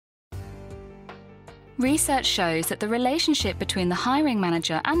Research shows that the relationship between the hiring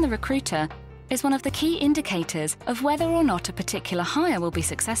manager and the recruiter is one of the key indicators of whether or not a particular hire will be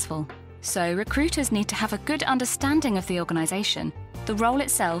successful. So recruiters need to have a good understanding of the organisation, the role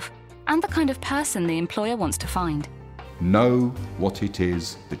itself, and the kind of person the employer wants to find. Know what it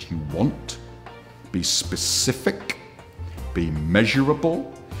is that you want, be specific, be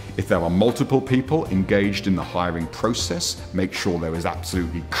measurable. If there are multiple people engaged in the hiring process, make sure there is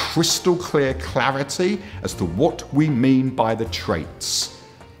absolutely crystal clear clarity as to what we mean by the traits.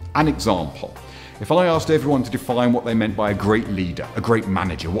 An example. If I asked everyone to define what they meant by a great leader, a great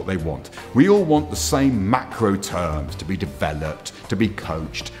manager, what they want, we all want the same macro terms: to be developed, to be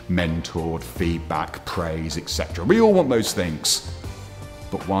coached, mentored, feedback, praise, etc. We all want those things,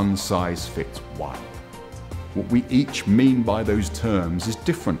 but one size fits one. What we each mean by those terms is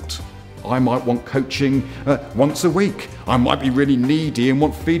different. I might want coaching once a week. I might be really needy and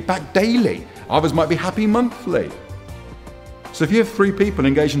want feedback daily. Others might be happy monthly. So if you have 3 people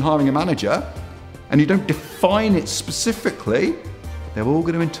engaged in hiring a manager, and you don't define it specifically, they're all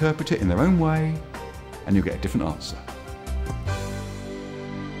going to interpret it in their own way, and you'll get a different answer.